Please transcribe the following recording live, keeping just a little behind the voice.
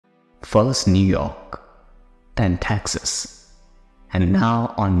first New York, then Texas, and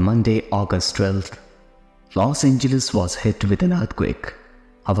now on Monday, August 12th, Los Angeles was hit with an earthquake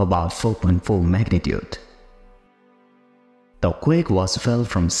of about 4.4 magnitude. The quake was felt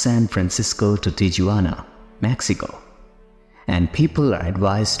from San Francisco to Tijuana, Mexico, and people are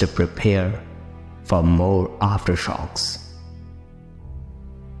advised to prepare for more aftershocks.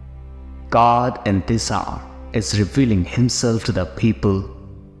 God in this hour is revealing Himself to the people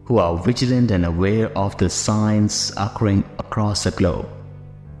who are vigilant and aware of the signs occurring across the globe.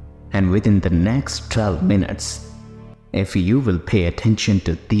 And within the next 12 minutes, if you will pay attention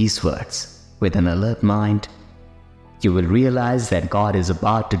to these words with an alert mind, you will realize that God is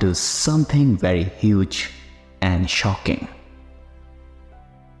about to do something very huge and shocking.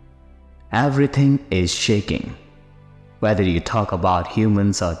 Everything is shaking, whether you talk about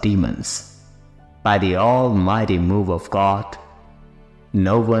humans or demons. By the almighty move of God,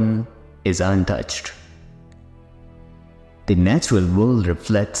 no one is untouched. The natural world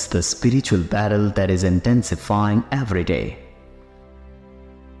reflects the spiritual battle that is intensifying every day.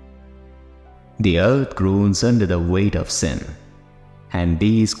 The earth groans under the weight of sin, and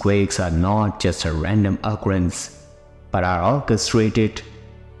these quakes are not just a random occurrence, but are orchestrated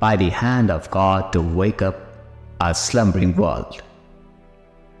by the hand of God to wake up a slumbering world.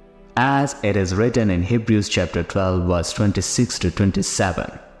 As it is written in Hebrews chapter 12 verse 26 to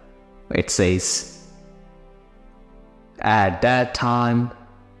 27, it says, "At that time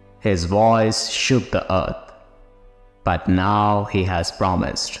His voice shook the earth, but now He has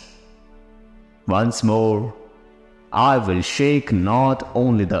promised, once more I will shake not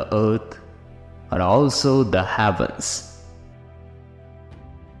only the earth, but also the heavens."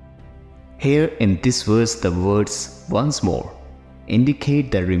 Here in this verse, the words "once more"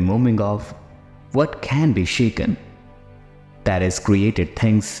 indicate the removing of what can be shaken, that is, created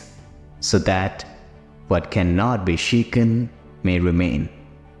things, so that what cannot be shaken may remain.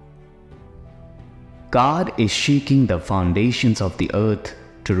 God is shaking the foundations of the earth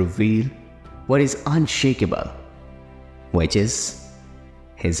to reveal what is unshakable, which is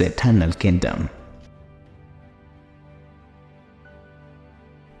His eternal kingdom.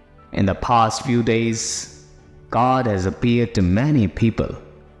 In the past few days, God has appeared to many people,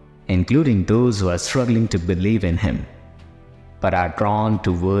 including those who are struggling to believe in Him, but are drawn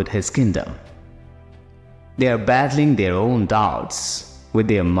toward His kingdom. They are battling their own doubts with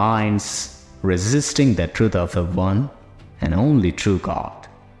their minds, resisting the truth of the one and only true God,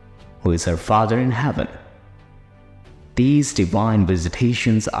 who is our Father in heaven. These divine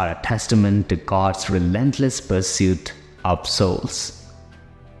visitations are a testament to God's relentless pursuit of souls.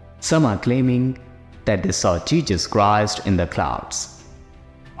 Some are claiming that they saw Jesus Christ in the clouds,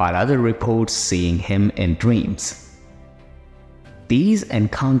 while others report seeing Him in dreams. These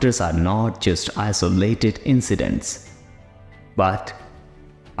encounters are not just isolated incidents, but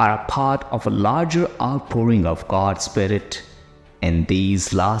are a part of a larger outpouring of God's Spirit in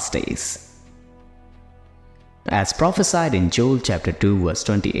these last days. As prophesied in Joel chapter 2 verse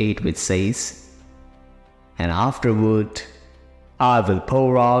 28, which says, "And afterward I will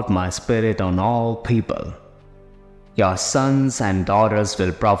pour out my Spirit on all people. Your sons and daughters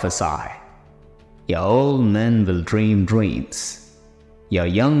will prophesy. Your old men will dream dreams. Your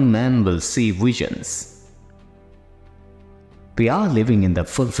young men will see visions." We are living in the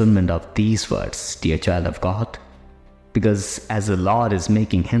fulfillment of these words, dear child of God, because as the Lord is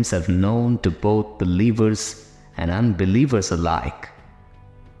making Himself known to both believers and unbelievers alike,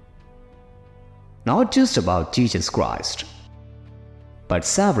 not just about Jesus Christ, but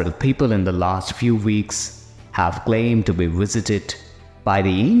several people in the last few weeks have claimed to be visited by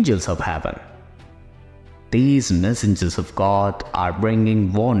the angels of heaven. These messengers of God are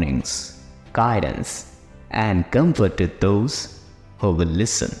bringing warnings, guidance, and comfort to those who will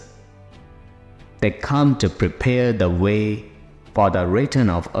listen. They come to prepare the way for the return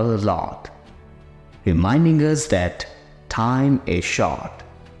of our Lord, reminding us that time is short.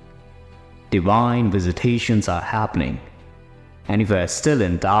 Divine visitations are happening, and if you are still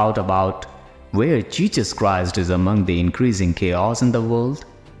in doubt about where Jesus Christ is among the increasing chaos in the world,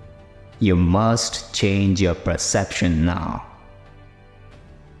 you must change your perception now.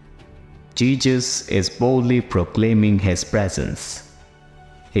 Jesus is boldly proclaiming His presence.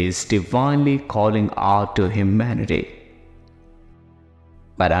 He is divinely calling out to humanity.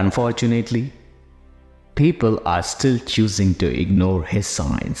 But unfortunately, people are still choosing to ignore His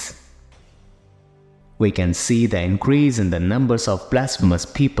signs. We can see the increase in the numbers of blasphemous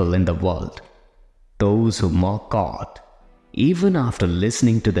people in the world, those who mock God, even after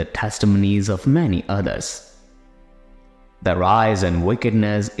listening to the testimonies of many others. The rise in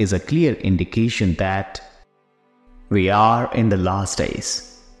wickedness is a clear indication that we are in the last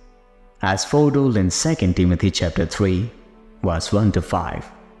days, as foretold in 2 Timothy chapter 3, verse 1 to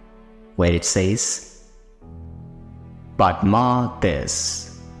 5, where it says, "But mark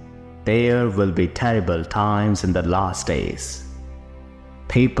this, there will be terrible times in the last days.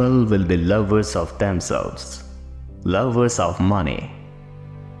 People will be lovers of themselves, lovers of money,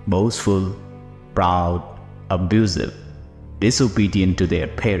 boastful, proud, abusive, disobedient to their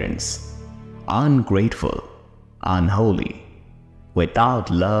parents, ungrateful, unholy, without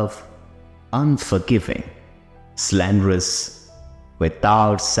love, unforgiving, slanderous,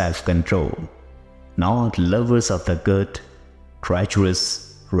 without self-control, not lovers of the good,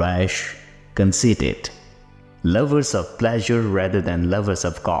 treacherous, rash, conceited, lovers of pleasure rather than lovers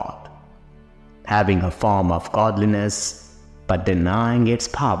of God, having a form of godliness but denying its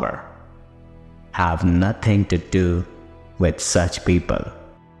power. Have nothing to do with such people."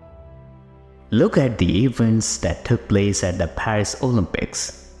 Look at the events that took place at the Paris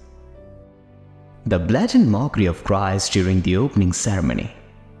Olympics. The blatant mockery of Christ during the opening ceremony,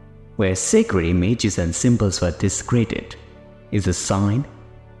 where sacred images and symbols were desecrated, is a sign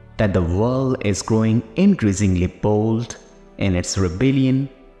that the world is growing increasingly bold in its rebellion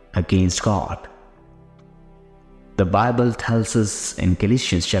against God. The Bible tells us in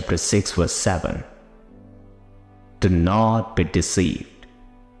Galatians chapter 6 verse 7, "Do not be deceived.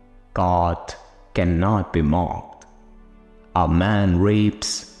 God cannot be mocked. A man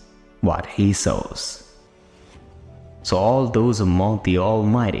reaps what he sows." So all those who mock the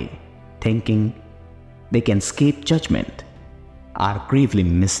Almighty, thinking they can escape judgment, are gravely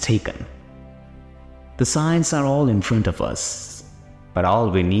mistaken. The signs are all in front of us, but all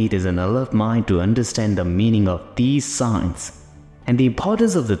we need is an alert mind to understand the meaning of these signs and the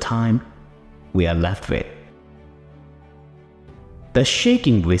importance of the time we are left with. The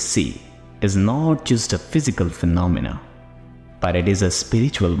shaking we see is not just a physical phenomenon, but it is a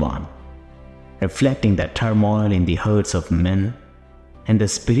spiritual one, reflecting the turmoil in the hearts of men and the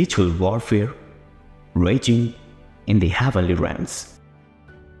spiritual warfare raging in the heavenly realms.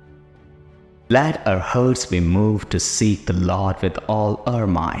 Let our hearts be moved to seek the Lord with all our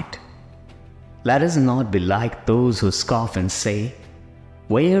might. Let us not be like those who scoff and say,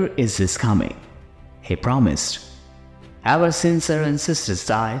 "Where is this coming? He promised. Ever since our ancestors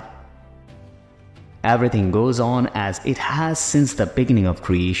died, everything goes on as it has since the beginning of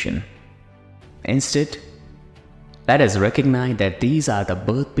creation." Instead, let us recognize that these are the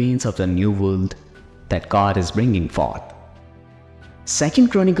birth pains of the new world that God is bringing forth. 2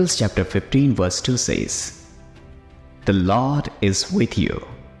 Chronicles chapter 15 verse 2 says, "The Lord is with you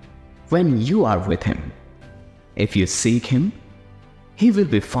when you are with Him. If you seek Him, He will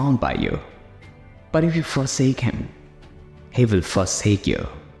be found by you. But if you forsake Him, He will forsake you."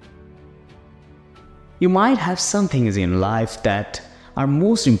 You might have some things in life that are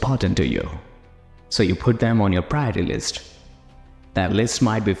most important to you, so you put them on your priority list. That list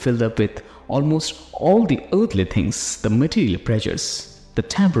might be filled up with almost all the earthly things, the material pleasures, the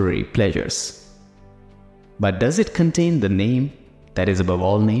temporary pleasures. But does it contain the name that is above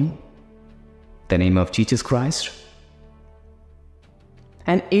all name? The name of Jesus Christ?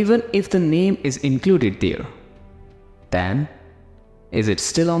 And even if the name is included there, then is it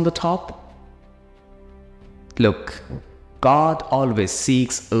still on the top? Look, God always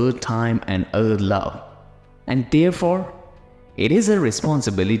seeks earth time and earth love, and therefore it is a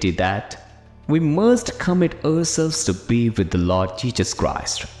responsibility that we must commit ourselves to be with the Lord Jesus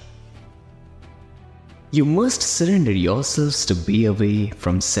Christ. You must surrender yourselves to be away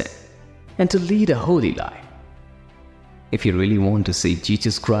from sin and to lead a holy life. If you really want to see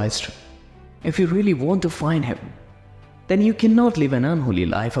Jesus Christ, if you really want to find Him, then you cannot live an unholy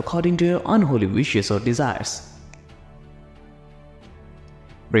life according to your unholy wishes or desires.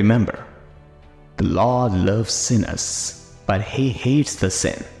 Remember, the Lord loves sinners, but He hates the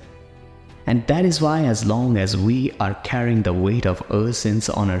sin. And that is why as long as we are carrying the weight of our sins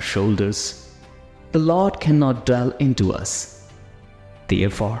on our shoulders, the Lord cannot dwell into us.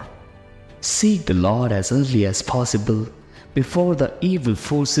 Therefore, seek the Lord as early as possible before the evil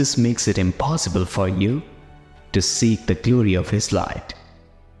forces makes it impossible for you to seek the glory of His light.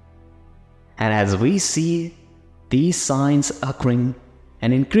 And as we see these signs occurring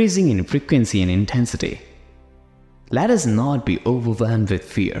and increasing in frequency and intensity, let us not be overwhelmed with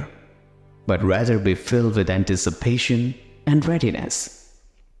fear, but rather be filled with anticipation and readiness.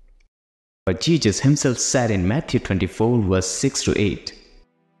 But Jesus Himself said in Matthew 24 verse 6 to 8,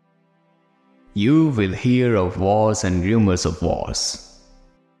 "You will hear of wars and rumors of wars.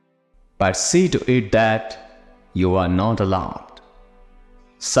 But see to it that you are not alarmed.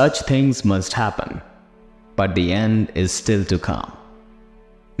 Such things must happen, but the end is still to come.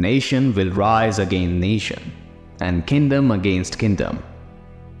 Nation will rise against nation, and kingdom against kingdom.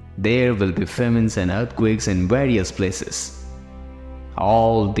 There will be famines and earthquakes in various places.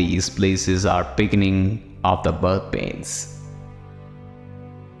 All these places are beginning of the birth pains.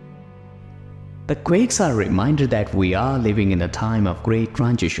 The quakes are a reminder that we are living in a time of great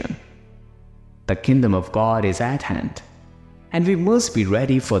transition. The kingdom of God is at hand, and we must be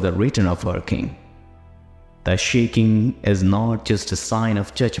ready for the return of our King. The shaking is not just a sign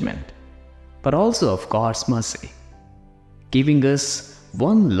of judgment, but also of God's mercy, giving us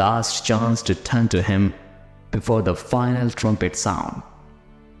one last chance to turn to Him before the final trumpet sound.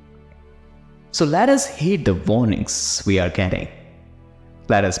 So let us heed the warnings we are getting.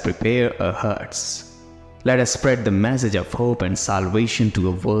 Let us prepare our hearts. Let us spread the message of hope and salvation to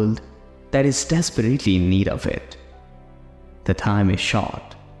a world that is desperately in need of it. The time is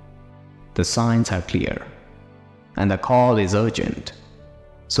short. The signs are clear. And the call is urgent.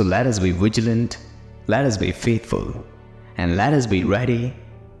 So let us be vigilant, let us be faithful, and let us be ready,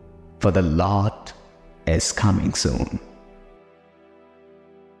 for the Lord is coming soon.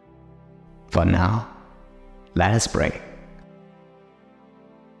 For now, let us pray.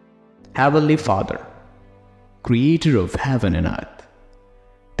 Heavenly Father, Creator of heaven and earth,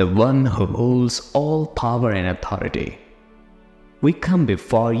 the one who holds all power and authority, we come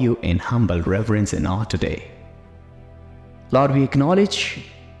before you in humble reverence and awe today. Lord, we acknowledge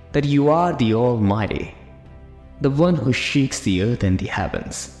that you are the Almighty, the one who shakes the earth and the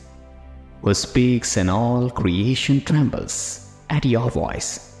heavens, who speaks and all creation trembles at your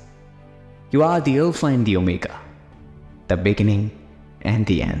voice. You are the Alpha and the Omega, the beginning and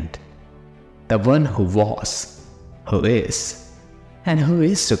the end, the one who was, who is, and who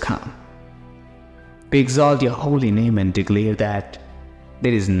is to come. We exalt your holy name and declare that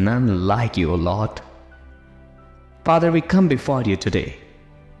there is none like you, O Lord. Father, we come before you today,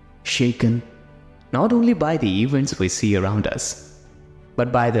 shaken not only by the events we see around us,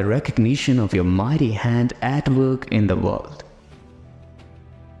 but by the recognition of your mighty hand at work in the world.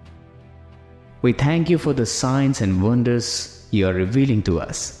 We thank you for the signs and wonders you are revealing to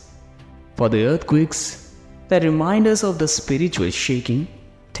us, for the earthquakes that remind us of the spiritual shaking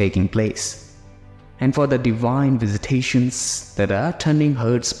taking place, and for the divine visitations that are turning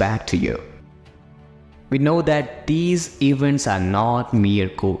hearts back to you. We know that these events are not mere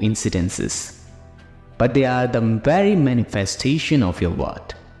coincidences, but they are the very manifestation of your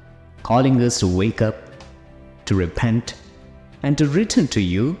word, calling us to wake up, to repent, and to return to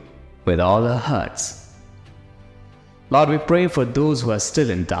you with all our hearts. Lord, we pray for those who are still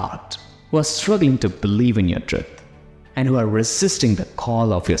in doubt, who are struggling to believe in your truth, and who are resisting the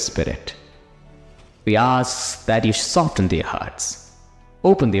call of your Spirit. We ask that you soften their hearts,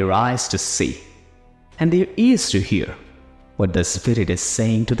 open their eyes to see, and their ears to hear what the Spirit is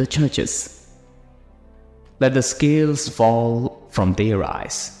saying to the churches. Let the scales fall from their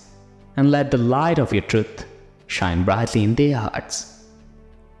eyes, and let the light of your truth shine brightly in their hearts.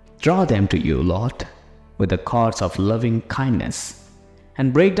 Draw them to you, Lord, with the cords of loving kindness,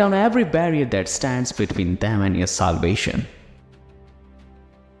 and break down every barrier that stands between them and your salvation.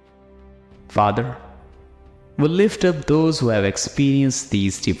 Father, we lift up those who have experienced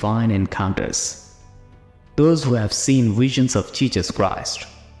these divine encounters, those who have seen visions of Jesus Christ,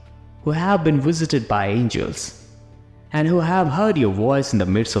 who have been visited by angels, and who have heard your voice in the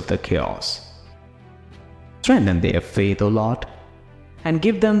midst of the chaos. Strengthen their faith, O Lord, and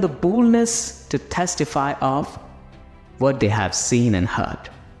give them the boldness to testify of what they have seen and heard.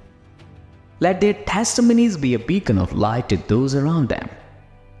 Let their testimonies be a beacon of light to those around them,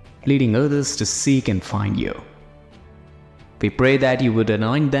 leading others to seek and find you. We pray that you would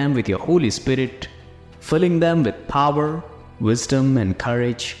anoint them with your Holy Spirit, filling them with power, wisdom, and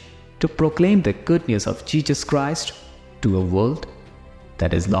courage to proclaim the good news of Jesus Christ to a world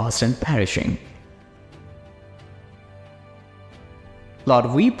that is lost and perishing.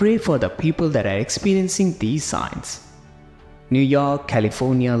 Lord, we pray for the people that are experiencing these signs: New York,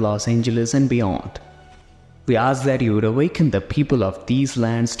 California, Los Angeles, and beyond. We ask that you would awaken the people of these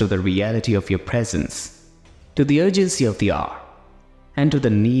lands to the reality of your presence, to the urgency of the hour, and to the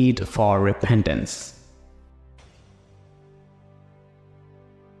need for repentance.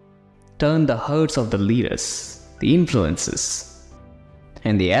 Turn the hearts of the leaders, the influences,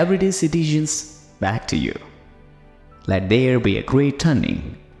 and the everyday citizens back to you. Let there be a great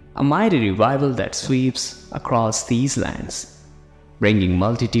turning, a mighty revival that sweeps across these lands, bringing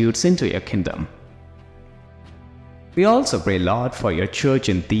multitudes into your kingdom. We also pray, Lord, for your church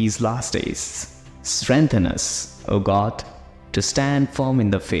in these last days. Strengthen us, O God, to stand firm in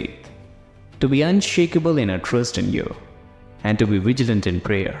the faith, to be unshakable in our trust in you, and to be vigilant in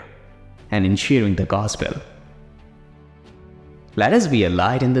prayer and in sharing the gospel. Let us be a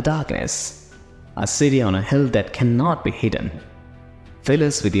light in the darkness, a city on a hill that cannot be hidden. Fill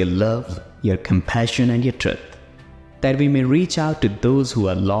us with your love, your compassion, and your truth, that we may reach out to those who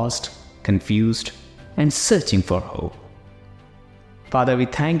are lost, confused, and searching for hope. Father, we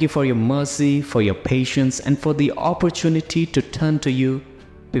thank you for your mercy, for your patience, and for the opportunity to turn to you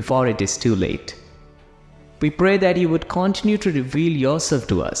before it is too late. We pray that you would continue to reveal yourself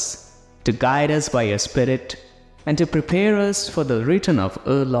to us, to guide us by your Spirit, and to prepare us for the return of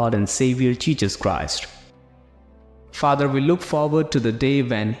our Lord and Savior Jesus Christ. Father, we look forward to the day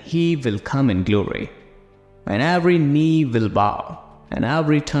when He will come in glory, when every knee will bow and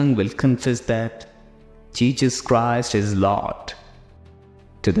every tongue will confess that Jesus Christ is Lord,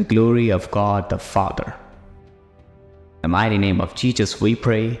 to the glory of God the Father. In the mighty name of Jesus we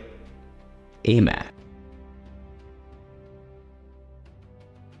pray. Amen.